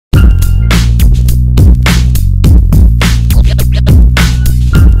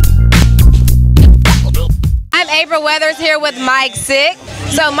April Weathers here with Micx Sic.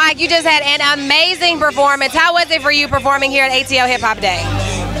 So, Mike, you just had an amazing performance. How was it for you performing here at ATL Hip Hop Day?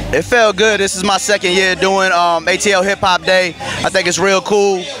 It felt good. This is my second year doing ATL Hip Hop Day. I think it's real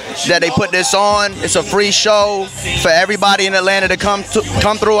cool that they put this on. It's a free show for everybody in Atlanta to come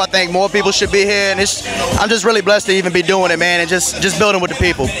through. I think more people should be here, and I'm just really blessed to even be doing it, man, and just building with the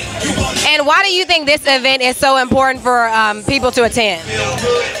people. And why do you think this event is so important for people to attend?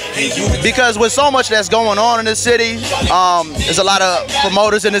 Because with so much that's going on in the city, there's a lot of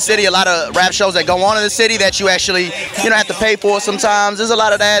promoters in the city, a lot of rap shows that go on in the city that you actually have to pay for sometimes. There's a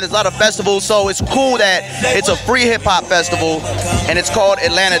lot of that. There's a lot of festivals, so it's cool that it's a free hip hop festival, and it's called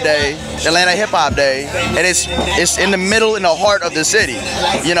Atlanta Day, Atlanta Hip Hop Day, and it's in the middle, in the heart of the city,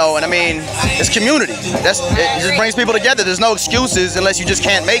 and I mean, it's community. It just brings people together. There's no excuses unless you just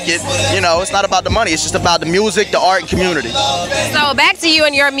can't make it. It's not about the money. It's just about the music, the art, and community. So back to you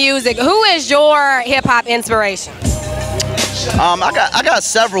and your music. Who is your hip hop inspiration? I got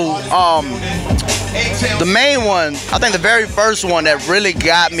several. The main one, I think the very first one that really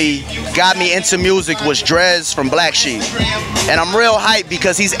got me into music was Drez from Black Sheep. And I'm real hyped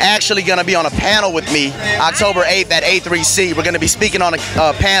because he's actually going to be on a panel with me October 8th at A3C. We're going to be speaking on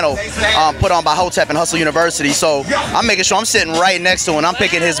a panel put on by Hotep and Hustle University. So I'm making sure I'm sitting right next to him. I'm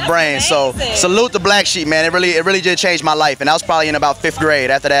picking his brain. So salute the Black Sheep, man. It really did change my life. And that was probably in about 5th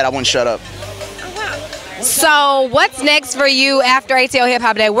grade. After that, I wouldn't shut up. So what's next for you after ATL Hip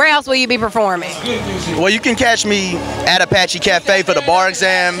Hop Day? Where else will you be performing? Well, you can catch me at Apache Cafe for the bar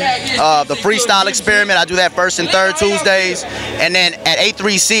exam, the freestyle experiment. I do that first and third Tuesdays. And then at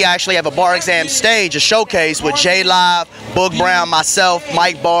A3C, I actually have a bar exam stage, a showcase with J Live, Boog Brown, myself,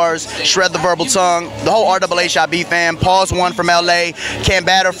 Mike Bars, Shred the Verbal Tongue, the whole RAASHIB fam, Pause One from LA, Cam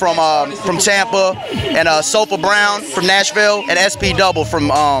Batter from Tampa, and Sofa Brown from Nashville, and SP Double from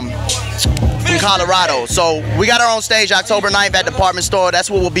Colorado. So we got our own stage October 9th at Department Store.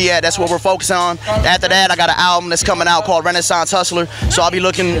 That's what we'll be at. That's what we're focusing on. After that, I got an album that's coming out called Renaissance Hustler. So I'll be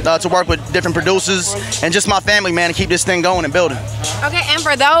looking to work with different producers and just my family, man, to keep this thing going and building. Okay, and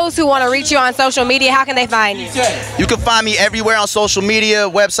for those who want to reach you on social media, how can they find you? You can find me everywhere on social media,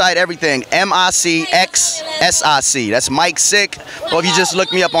 website, everything. Micx Sic. That's Micx Sic. Or if you just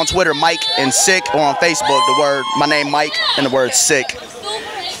look me up on Twitter, Mike and Sic, or on Facebook, my name Mike and the word Sic.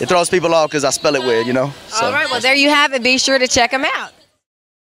 It throws people off because I spell it weird, So. All right, well, there you have it. Be sure to check them out.